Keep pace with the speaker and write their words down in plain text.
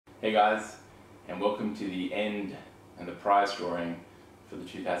Hey guys, and welcome to the end and the prize drawing for the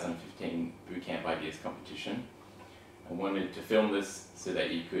 2015 Bootcamp Ideas competition. I wanted to film this so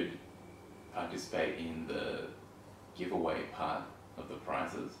that you could participate in the giveaway part of the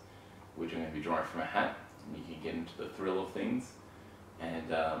prizes, which I'm going to be drawing from a hat, and you can get into the thrill of things.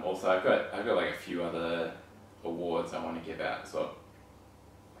 And also I've got like a few other awards I want to give out as well.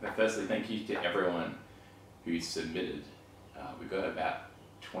 But firstly, thank you to everyone who submitted. We got about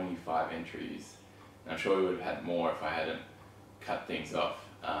 25 entries, and I'm sure we would have had more if I hadn't cut things off.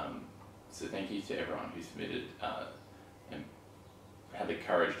 So thank you to everyone who submitted and had the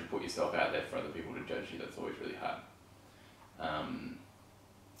courage to put yourself out there for other people to judge you. That's always really hard.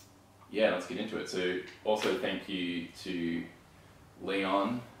 Yeah, let's get into it. So also thank you to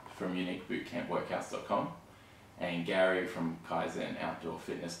Leon from uniquebootcampworkouts.com and Gary from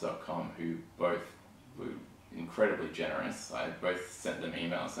KaizenOutdoorFitness.com, who both were incredibly generous. I both sent them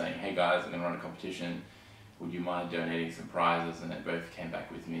emails saying, hey guys, I'm going to run a competition, would you mind donating some prizes? And they both came back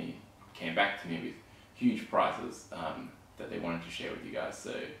to me with huge prizes that they wanted to share with you guys.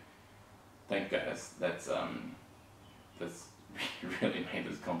 So thank guys, that's really made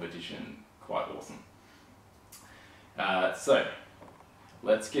this competition quite awesome. So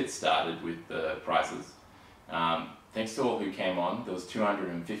let's get started with the prizes. Thanks to all who came on. There was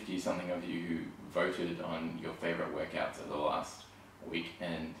 250 something of you who voted on your favorite workouts of the last week,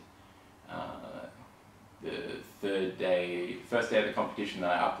 and the first day of the competition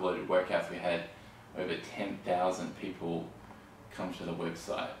that I uploaded workouts, we had over 10,000 people come to the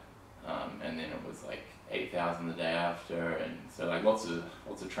website, and then it was like 8,000 the day after, and so like lots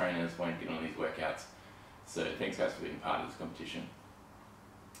of trainers wanted to get on these workouts. So thanks guys for being part of this competition.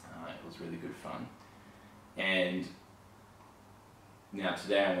 It was really good fun. And now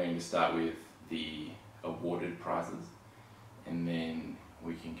today I'm going to start with the awarded prizes, and then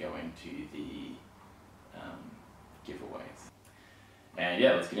we can go into the giveaways. And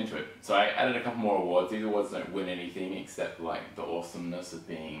yeah, let's get into it. So I added a couple more awards. These awards don't win anything except like the awesomeness of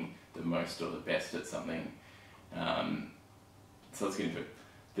being the most or the best at something. So let's get into it.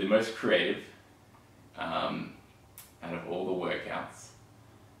 The most creative out of all the workouts,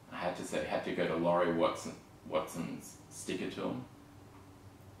 I had to go to Laurie Watson's sticker tool.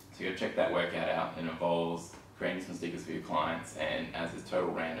 So you go check that workout out. It involves creating some stickers for your clients and as a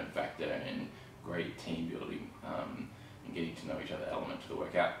total random factor and great team building and getting to know each other element to the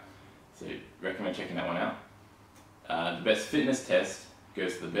workout. So recommend checking that one out. The best fitness test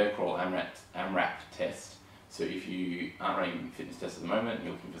goes to the bear crawl AMRAP test. So if you aren't running fitness tests at the moment and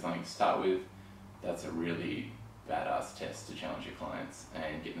you're looking for something to start with, that's a really badass test to challenge your clients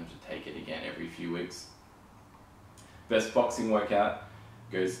and get them to take it again every few weeks. Best boxing workout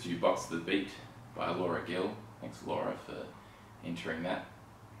goes to Box the Beat by Laura Gill. Thanks Laura for entering that.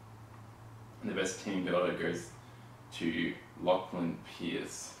 And the best team builder goes to Lachlan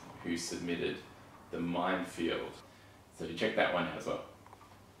Pierce, who submitted the Minefield. So you check that one out as well.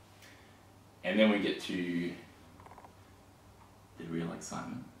 And then we get to the real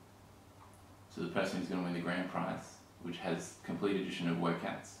excitement. So the person who's going to win the grand prize, which has complete edition of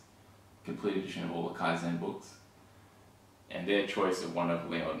workouts, complete edition of all the Kaizen books, and their choice of one of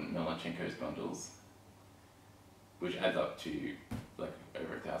Leon Milanchenko's bundles, which adds up to like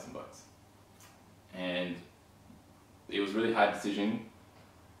over $1,000. And it was a really hard decision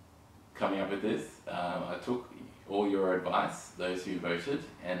coming up with this. I took all your advice, those who voted,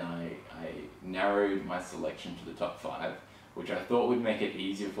 and I narrowed my selection to the top 5, which I thought would make it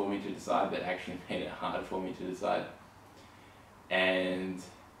easier for me to decide, but actually made it harder for me to decide. And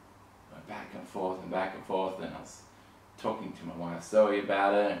went back and forth, and I was talking to my wife Zoe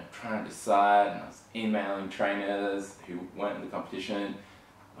about it and trying to decide, and I was emailing trainers who weren't in the competition,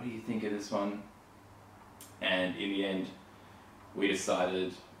 what do you think of this one? And in the end, I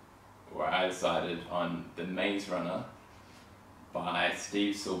decided on The Maze Runner by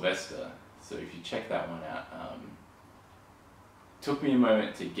Steve Sylvester. So if you check that one out, took me a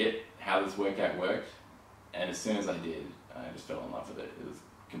moment to get how this workout worked, and as soon as I did, I just fell in love with it. It was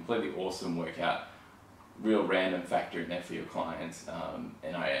a completely awesome workout, real random factor in there for your clients, and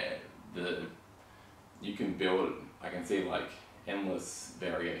you can build, I can see like endless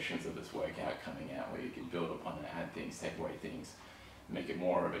variations of this workout coming out where you can build upon it, add things, take away things, make it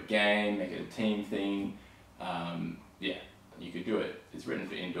more of a game, make it a team thing. Yeah, you could do it. It's written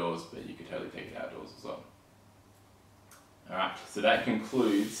for indoors, but you could totally take it outdoors as well. Alright, so that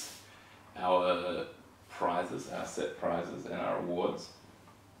concludes our prizes, our set prizes and our awards.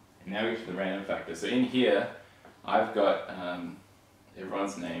 And now we get to the random factor. So in here, I've got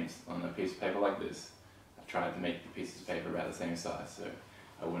everyone's names on a piece of paper like this. I've tried to make the pieces of paper about the same size. So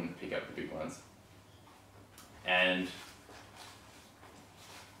I wouldn't pick up the big ones. And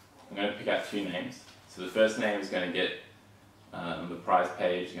I'm going to pick out 2 names. So the first name is going to get, on the prize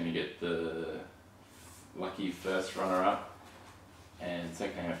page, going to get the lucky first runner-up, and the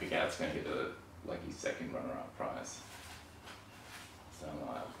second name I pick out is going to get the lucky second runner-up prize. So I'm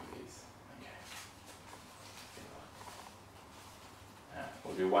liable for these. Okay.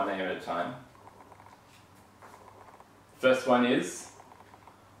 We'll do one name at a time. First one is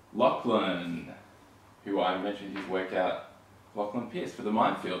Lachlan, who I mentioned his workout, Lachlan Pierce for the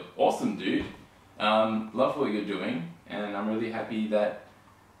minefield. Awesome, dude. Love what you're doing, and I'm really happy that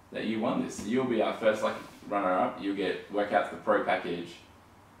you won this. You'll be our first lucky runner-up. You'll get workouts the pro package,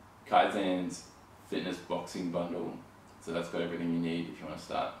 Kaizen's fitness boxing bundle. So that's got everything you need if you want to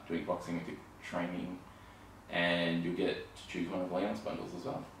start doing boxing with your training, and you'll get to choose one of Leon's bundles as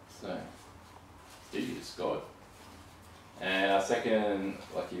well. So, dude, you just scored. And our second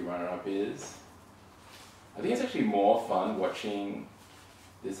lucky runner-up is, I think it's actually more fun watching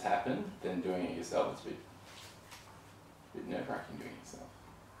this happen than doing it yourself. It's a bit nerve-wracking doing it yourself.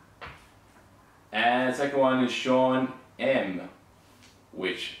 And the second one is Sean M,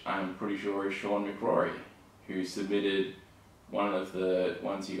 which I'm pretty sure is Sean McRory, who submitted one of the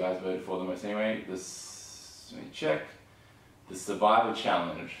ones you guys voted for the most anyway. This, let me check, the Survivor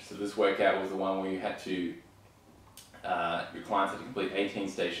Challenge. So this workout was the one where you had to, your clients had to complete 18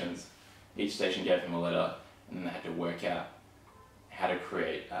 stations. Each station gave them a letter, and then they had to work out how to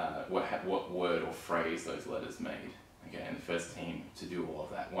create, what word or phrase those letters made. Okay, and the first team to do all of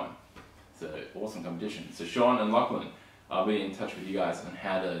that won. It's an awesome competition. So Sean and Lachlan, I'll be in touch with you guys on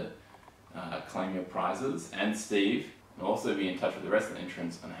how to claim your prizes, and Steve, and also be in touch with the rest of the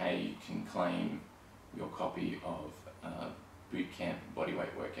entrants on how you can claim your copy of Bootcamp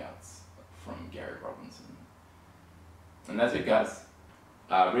bodyweight workouts from Gary Robinson. And that's it, guys.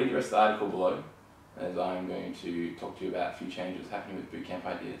 Read the rest of the article below, as I'm going to talk to you about a few changes happening with Bootcamp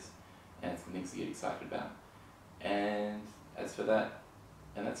ideas and some things to get excited about. And as for that,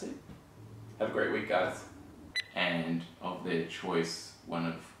 and that's it. Have a great week, guys. And of their choice, one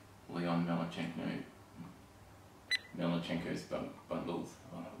of Leon Melnichenko's bundles.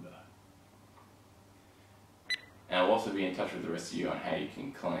 And I'll also be in touch with the rest of you on how you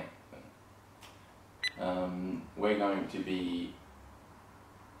can claim them. We're going to be